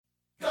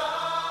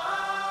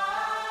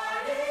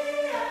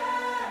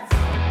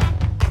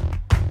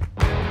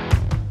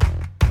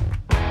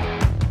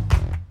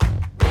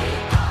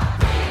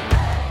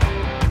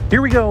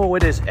Here we go.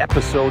 It is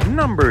episode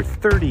number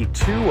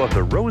 32 of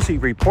the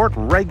Rosey Report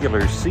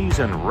regular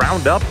season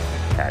Roundup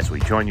as we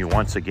join you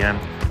once again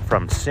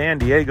from San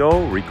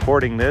Diego,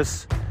 recording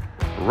this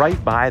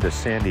right by the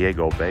San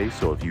Diego Bay.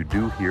 So if you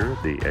do hear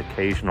the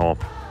occasional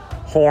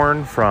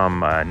horn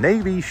from a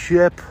Navy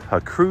ship,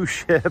 a cruise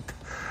ship,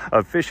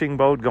 a fishing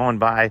boat going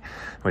by,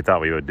 we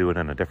thought we would do it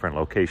in a different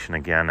location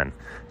again and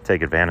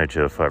take advantage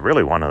of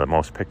really one of the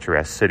most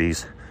picturesque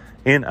cities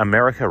in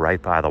America,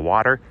 right by the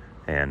water.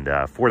 And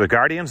for the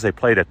Guardians, they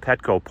played at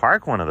Petco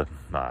Park, one of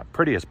the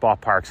prettiest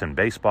ballparks in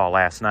baseball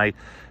last night,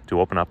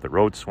 to open up the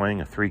road swing,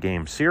 a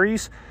 3-game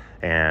series.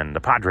 And the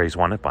Padres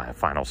won it by a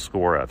final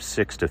score of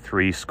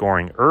 6-3,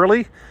 scoring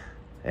early.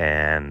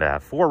 And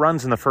 4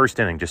 runs in the first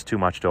inning, just too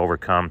much to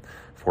overcome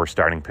for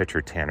starting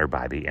pitcher Tanner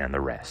Bybee and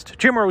the rest.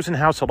 Jim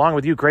Rosenhaus along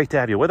with you. Great to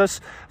have you with us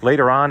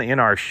later on in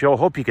our show.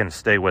 Hope you can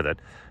stay with it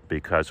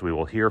because we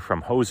will hear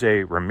from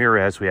Jose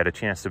Ramirez. We had a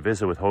chance to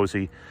visit with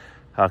Jose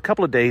a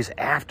couple of days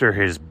after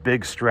his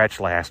big stretch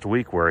last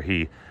week where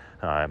he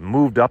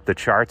moved up the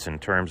charts in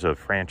terms of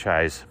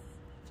franchise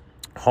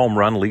home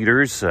run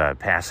leaders,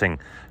 passing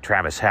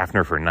Travis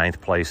Hafner for 9th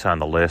place on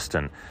the list,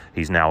 and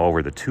he's now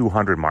over the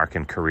 200 mark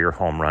in career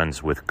home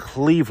runs with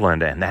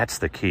Cleveland, and that's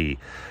the key,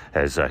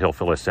 as he'll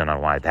fill us in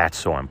on why that's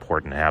so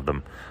important to have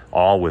them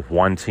all with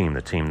one team,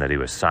 the team that he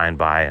was signed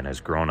by and has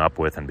grown up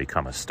with and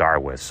become a star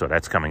with. So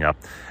that's coming up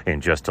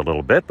in just a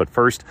little bit. But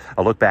first,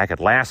 a look back at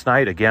last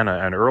night. Again,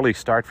 an early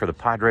start for the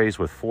Padres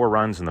with 4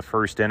 runs in the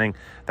first inning,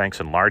 thanks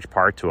in large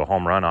part to a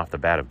home run off the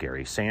bat of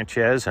Gary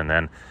Sanchez. And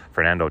then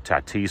Fernando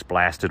Tatis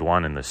blasted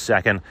one in the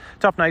second.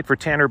 Tough night for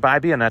Tanner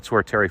Bybee, and that's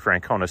where Terry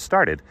Francona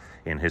started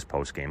in his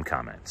post-game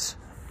comments.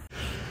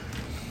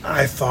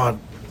 I thought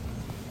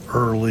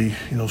early,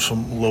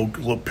 some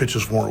low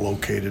pitches weren't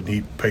located.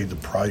 He paid the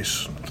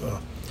price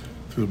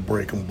through the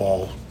breaking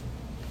ball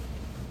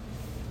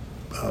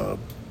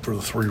for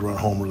the 3-run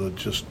homer that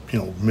just,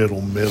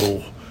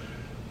 middle.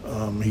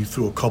 He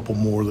threw a couple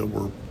more that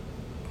were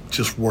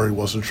just where he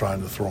wasn't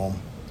trying to throw them.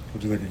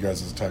 What do you think of your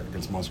guys' attack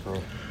against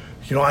Musgrove?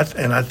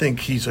 I think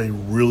he's a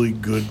really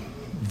good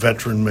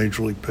veteran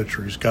major league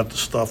pitcher. He's got the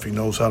stuff. He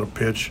knows how to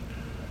pitch.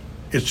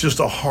 It's just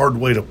a hard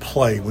way to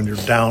play when you're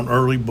down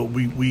early, but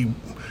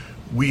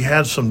we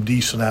had some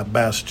decent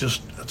at-bats.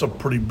 Just that's a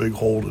pretty big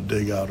hole to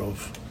dig out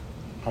of.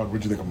 How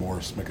would you think of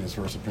Morris making his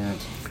first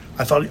appearance?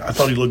 I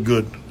thought he looked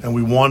good, and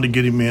we wanted to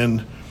get him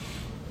in.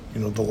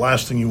 The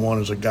last thing you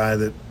want is a guy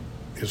that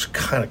is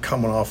kind of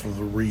coming off of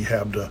the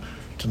rehab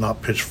to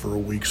not pitch for a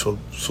week. So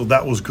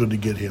that was good to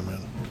get him in.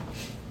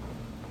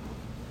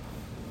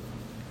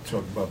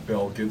 Talk about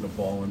Bell getting the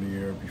ball in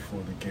the air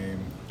before the game.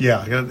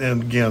 Yeah,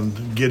 and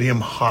again, get him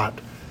hot,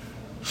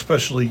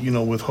 especially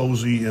with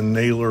Jose and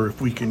Naylor. If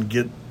we can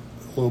get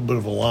a little bit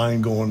of a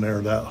line going there,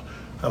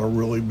 that'll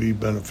really be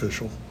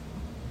beneficial.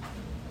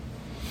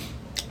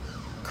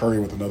 Curry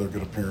with another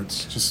good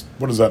appearance. Just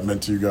what has that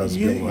meant to you guys to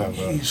be able to have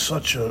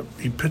that?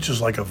 He pitches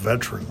like a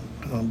veteran.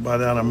 By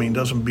that I mean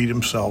doesn't beat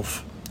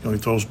himself. He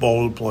throws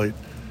ball to the plate.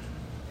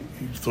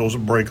 He throws a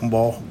breaking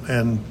ball,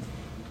 and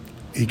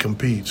he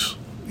competes.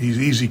 He's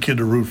an easy kid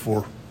to root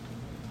for.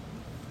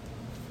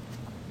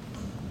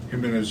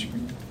 Jimenez,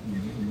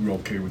 you're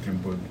okay with him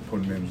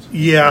putting him in?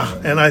 Yeah,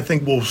 and I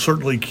think we'll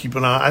certainly keep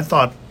an eye. I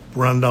thought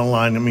run down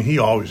line, he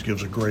always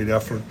gives a great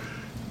effort.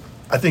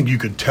 I think you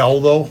could tell,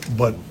 though,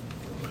 but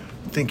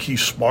I think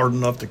he's smart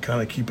enough to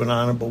kind of keep an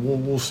eye on it, but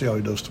we'll see how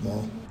he does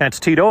tomorrow. That's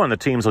Tito, and the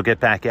teams will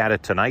get back at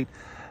it tonight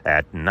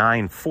at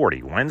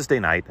 9:40, Wednesday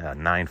night,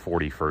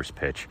 9:40 first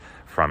pitch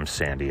from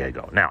San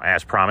Diego. Now,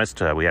 as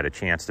promised, we had a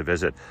chance to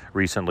visit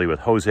recently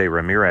with Jose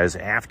Ramirez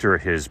after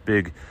his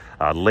big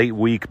late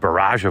week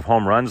barrage of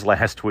home runs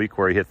last week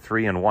where he hit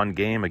 3 in one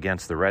game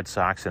against the Red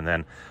Sox and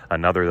then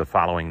another the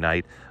following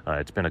night.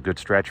 It's been a good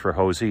stretch for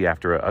Jose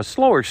after a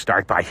slower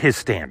start by his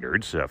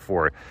standards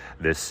for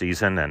this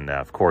season. And,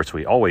 of course,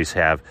 we always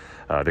have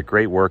the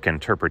great work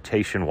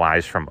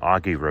interpretation-wise from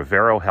Augie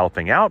Rivero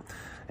helping out.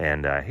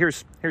 And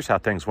here's how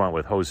things went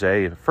with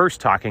Jose,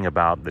 first talking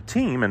about the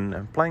team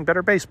and playing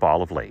better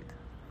baseball of late.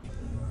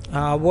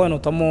 Bueno,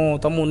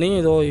 estamos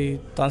unidos y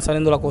están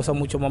saliendo las cosas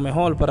mucho más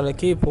mejor para el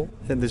equipo.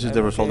 I think this is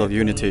the result of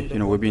unity.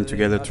 We've been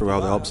together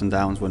throughout the ups and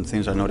downs when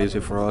things are not easy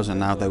for us, and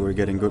now that we're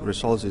getting good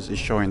results, it's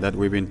showing that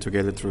we've been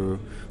together through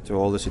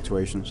all the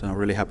situations, and I'm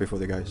really happy for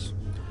the guys.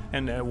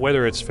 And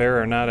whether it's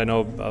fair or not, I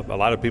know a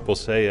lot of people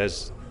say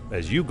as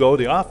you go,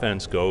 the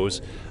offense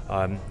goes.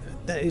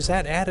 Is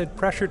that added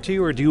pressure to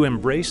you, or do you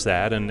embrace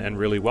that and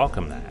really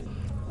welcome that?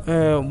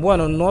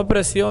 Bueno, no es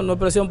presión,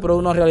 pero es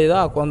una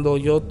realidad. Cuando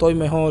yo estoy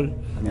mejor.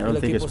 I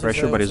don't think it's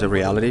pressure, but it's a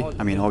reality.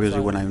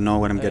 Obviously, when I know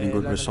when I'm getting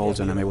good results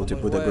and I'm able to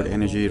put a good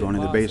energy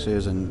running the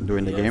bases and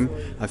doing the game,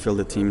 I feel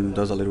the team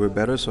does a little bit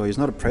better. So it's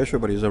not a pressure,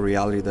 but it's a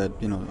reality that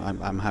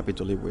I'm happy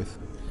to live with.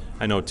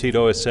 I know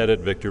Tito has said it,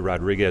 Victor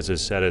Rodriguez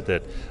has said it,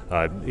 that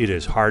it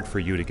is hard for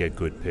you to get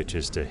good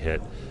pitches to hit.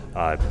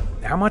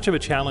 How much of a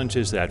challenge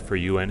is that for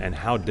you, and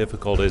how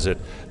difficult is it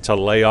to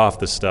lay off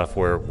the stuff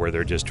where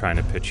they're just trying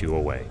to pitch you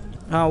away?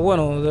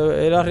 Bueno,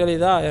 es la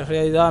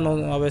realidad.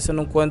 No, a veces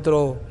no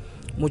encuentro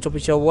mucho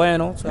picheo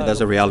bueno.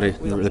 That's a reality.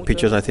 The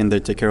pitchers, I think they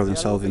take care of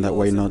themselves in that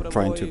way, not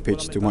trying to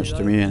pitch too much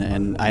to me,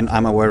 and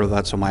I'm aware of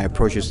that. So my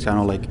approach is kind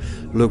of like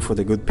look for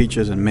the good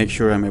pitches and make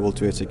sure I'm able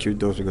to execute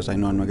those because I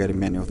know I'm not getting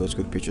many of those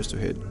good pitches to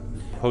hit.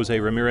 Jose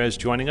Ramirez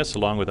joining us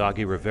along with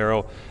Augie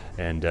Rivero.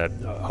 And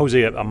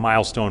Jose, a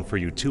milestone for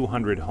you,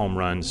 200 home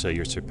runs.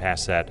 You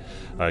surpassed that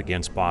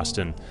against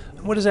Boston.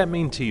 What does that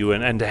mean to you?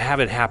 And to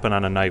have it happen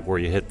on a night where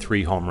you hit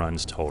 3 home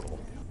runs total?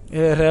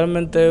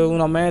 Realmente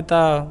una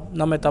meta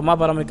más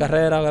para mi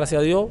carrera,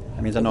 gracias a Dios. I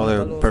mean, it's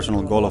another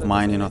personal goal of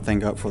mine.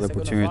 Thank God for the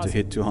opportunity to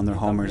hit 200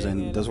 homers,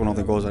 and that's one of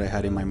the goals that I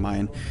had in my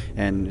mind.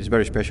 And it's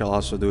very special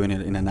also doing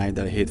it in a night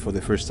that I hit for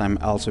the first time,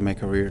 also in my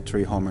career,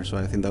 3 homers. So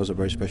I think that was a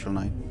very special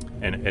night.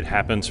 And it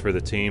happens for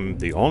the team,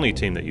 the only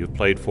team that you've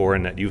played for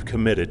and that you've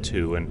committed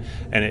to. And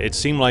it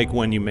seemed like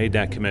when you made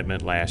that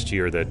commitment last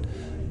year that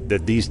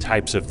these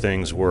types of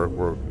things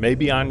were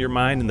maybe on your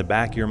mind, in the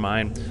back of your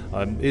mind.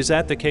 Is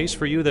that the case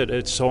for you, that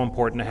it's so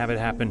important to have it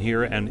happen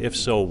here? And if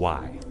so,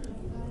 why?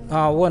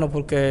 Bueno,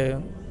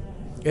 porque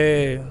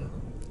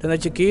desde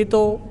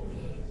chiquito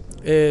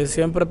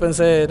siempre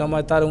pensé nada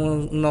más estar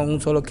en un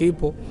solo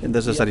equipo. And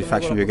that's the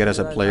satisfaction you get as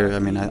a player. I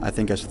mean, I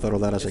think I thought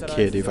of that as a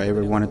kid. If I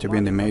ever wanted to be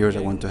in the majors, I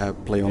wanted to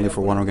play only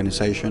for one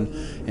organization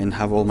and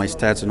have all my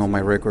stats and all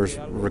my records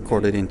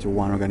recorded into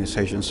one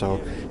organization.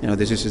 So,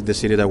 this is the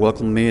city that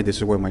welcomed me. This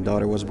is where my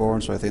daughter was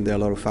born. So I think there are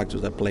a lot of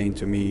factors that play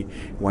into me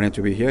wanting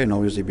to be here and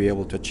obviously be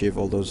able to achieve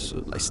all those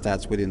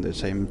stats within the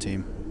same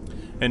team.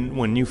 And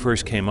when you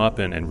first came up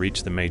and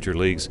reached the major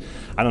leagues,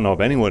 I don't know if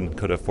anyone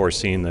could have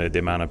foreseen the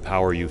amount of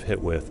power you've hit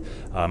with.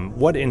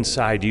 What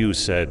inside you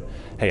said,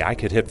 hey, I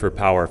could hit for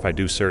power if I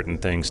do certain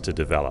things to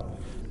develop?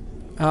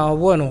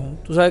 Bueno,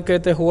 tú sabes que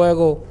este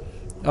juego,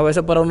 a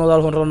veces para uno dar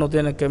jonrón no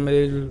tiene que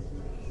medir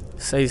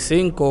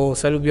 6'5" o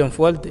ser bien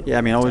fuerte. Yeah,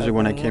 I mean, obviously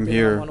when I came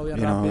here,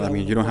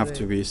 you don't have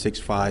to be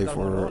 6'5"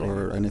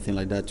 or anything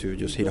like that to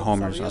just hit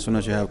homers. As soon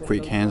as you have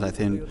quick hands, I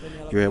think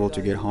you're able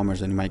to get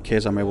homers. And in my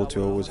case, I'm able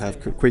to always have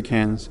quick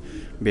hands,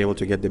 be able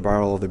to get the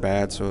barrel of the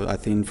bat. So I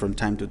think from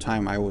time to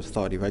time, I always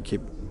thought if I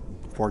keep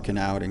working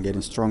out and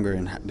getting stronger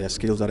in the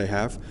skills that I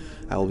have,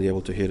 I will be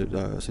able to hit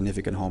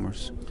significant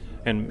homers.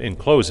 And in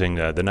closing,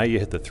 the night you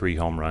hit the 3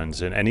 home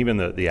runs and even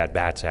the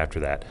at-bats after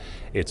that,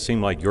 it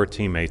seemed like your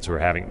teammates were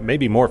having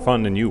maybe more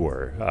fun than you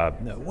were.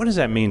 What does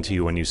that mean to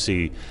you when you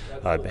see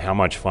how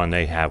much fun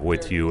they have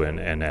with you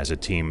and as a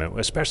team,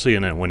 especially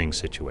in a winning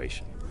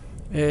situation?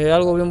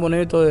 Algo bien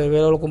bonito de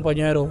ver a los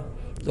compañeros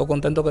lo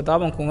contentos que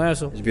estaban con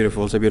eso. It's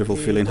beautiful. It's a beautiful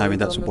feeling having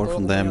that support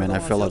from them, and I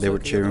felt like they were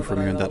cheering for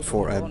me in that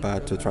 4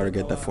 at-bat to try to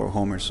get that 4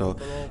 homers. So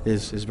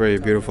it's very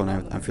beautiful,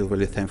 and I feel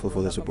really thankful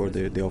for the support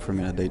they offer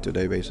me on a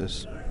day-to-day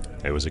basis.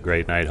 It was a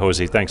great night.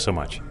 Jose, thanks so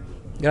much.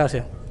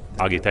 Gracias.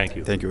 Augie, thank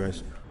you. Thank you,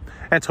 guys.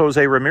 That's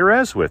Jose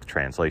Ramirez with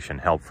translation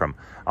help from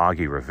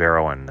Augie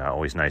Rivero, and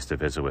always nice to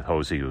visit with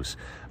Jose, who's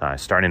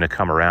starting to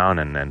come around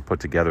and put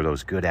together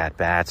those good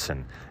at-bats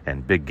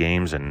and big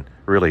games and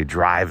really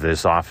drive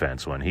this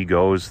offense. When he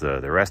goes, the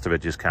rest of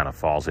it just kind of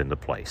falls into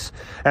place.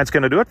 That's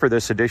going to do it for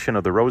this edition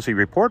of the Rosey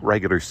Report,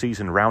 regular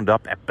season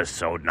roundup,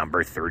 episode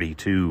number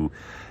 32.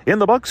 In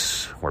the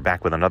books, we're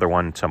back with another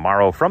one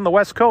tomorrow from the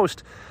West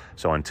Coast.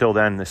 So until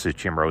then, this is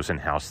Jim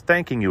Rosenhaus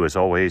thanking you as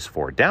always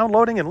for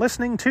downloading and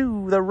listening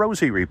to the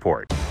Rosey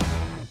Report.